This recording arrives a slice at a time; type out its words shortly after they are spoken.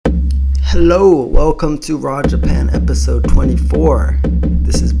Hello, welcome to Raw Japan episode 24.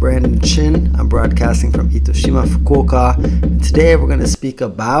 This is Brandon Chin. I'm broadcasting from Itoshima, Fukuoka. And today we're going to speak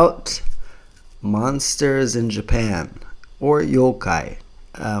about monsters in Japan, or yokai.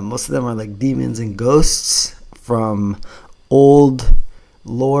 Most of them are like demons and ghosts from old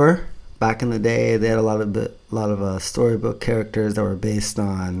lore. Back in the day, they had a lot of storybook characters that were based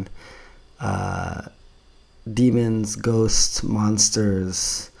on demons, ghosts,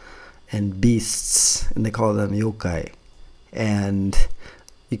 monsters, and beasts, and they call them yokai. And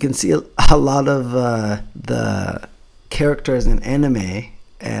you can see a lot of the characters in anime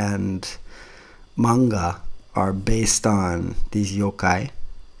and manga are based on these yokai,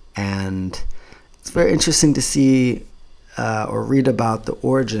 and it's very interesting to see or read about the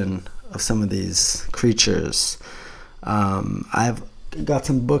origin of some of these creatures. I've got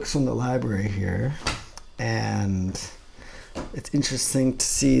some books from the library here, and it's interesting to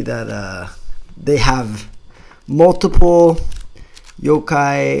see that they have multiple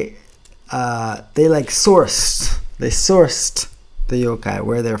yokai. They sourced the yokai,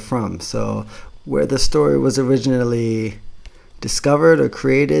 where they're from. So where the story was originally discovered or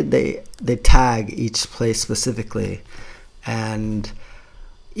created, they tag each place specifically. And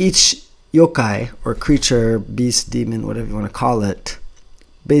each yokai or creature, beast, demon, whatever you want to call it,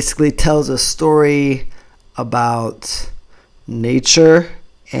 basically tells a story about nature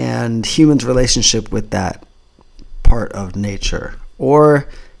and humans' relationship with that part of nature, or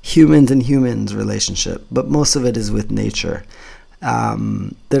humans and humans' relationship, but most of it is with nature.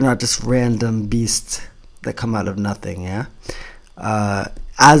 They're not just random beasts that come out of nothing.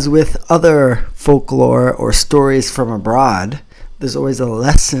 As with other folklore or stories from abroad, there's always a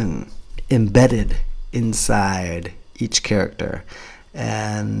lesson embedded inside each character,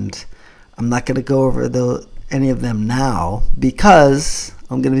 and I'm not going to go over any of them now, because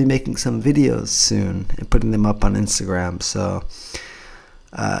I'm going to be making some videos soon and putting them up on Instagram, so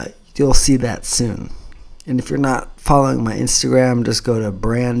you'll see that soon. And if you're not following my Instagram, just go to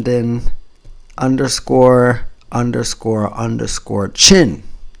Brandon ___ Chin.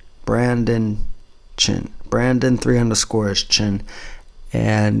 Brandon Chin. Brandon 3 underscores Chin.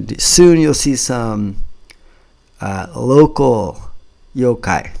 And soon you'll see some local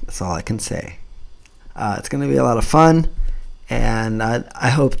yokai. That's all I can say. It's going to be a lot of fun, and I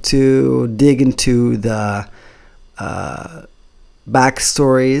hope to dig into the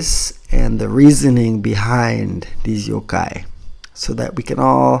backstories and the reasoning behind these yokai, so that we can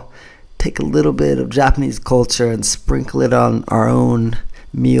all take a little bit of Japanese culture and sprinkle it on our own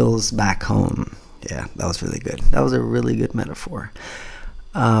meals back home. Yeah, that was really good. That was a really good metaphor.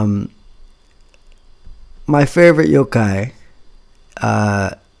 My favorite yokai,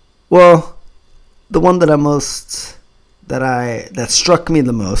 the one that struck me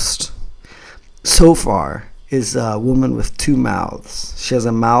the most so far is a woman with two mouths. She has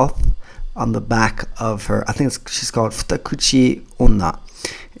a mouth on the back of her. I think she's called Futakuchi Onna,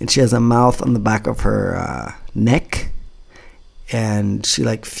 and she has a mouth on the back of her neck, and she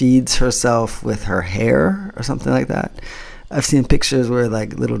feeds herself with her hair or something like that. I've seen pictures where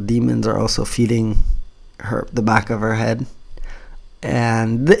little demons are also feeding her the back of her head,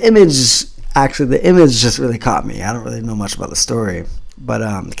 and the image just really caught me. I don't really know much about the story, but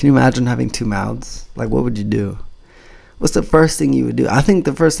can you imagine having two mouths? What would you do? What's the first thing you would do? I think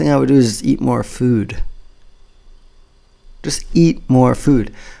the first thing I would do is just eat more food. Just eat more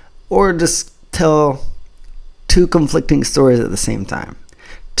food. Or just tell two conflicting stories at the same time.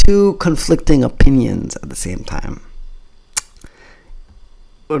 Two conflicting opinions at the same time.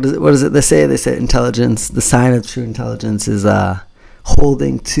 What is it they say? They say intelligence, the sign of true intelligence is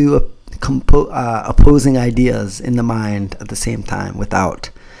holding two opposing ideas in the mind at the same time without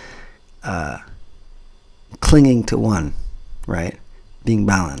clinging to one, right? Being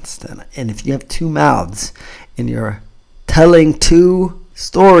balanced. And if you have two mouths and you're telling two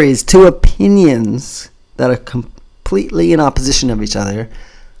stories, two opinions that are completely in opposition of each other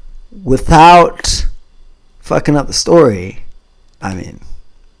without fucking up the story, I mean,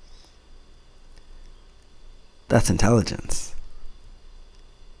 that's intelligence.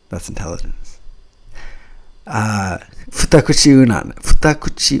 That's intelligence. Futakuchi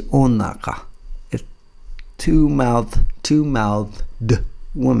onna ka. It's two-mouthed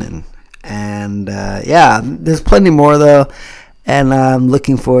woman. And there's plenty more though, and I'm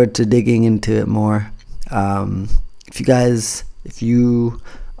looking forward to digging into it more. If you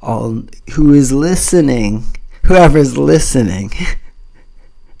all, whoever's listening,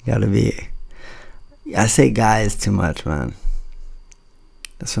 gotta be. I say guys too much, man.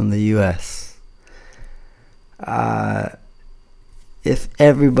 That's from the U.S. if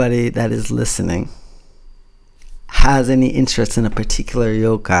everybody that is listening has any interest in a particular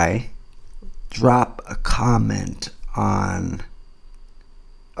yokai, drop a comment on,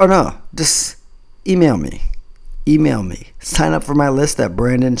 or no, just email me. Sign up for my list at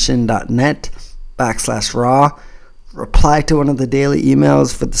brandonshin.net/raw. Reply to one of the daily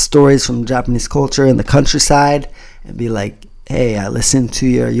emails for the stories from Japanese culture in the countryside and be like, hey, I listened to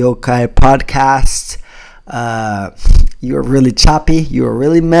your yokai podcast. You were really choppy. You were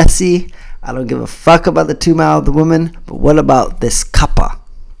really messy. I don't give a fuck about the 2-mouthed woman, but what about this kappa?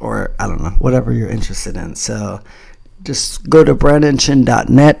 Or, I don't know, whatever you're interested in. So just go to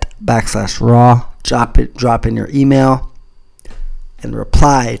brandonshin.net/raw, drop in your email, and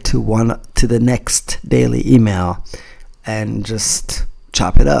reply to the next daily email, and just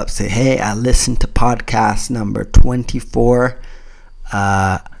chop it up. Say, hey, I listened to podcast number 24.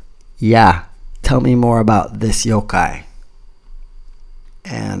 Yeah, tell me more about this yokai.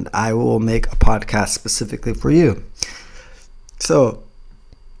 And I will make a podcast specifically for you. So,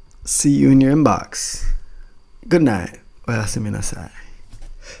 see you in your inbox. Good night. Oyasumi nasai.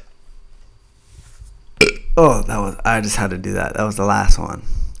 Oh, I just had to do that. That was the last one.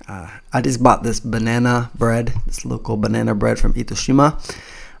 I just bought this banana bread, this local banana bread from Itoshima.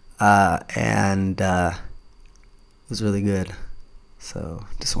 And it was really good. So,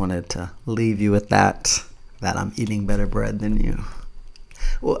 just wanted to leave you with that I'm eating better bread than you.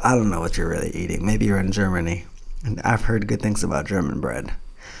 Well, I don't know what you're really eating. Maybe you're in Germany. And I've heard good things about German bread.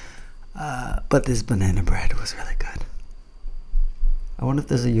 But this banana bread was really good. I wonder if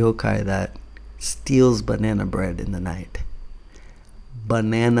there's a yokai that steals banana bread in the night.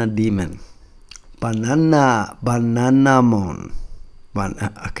 Banana demon. Bananamon.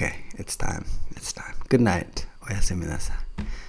 Okay, it's time. Good night. Oyasumi nasai.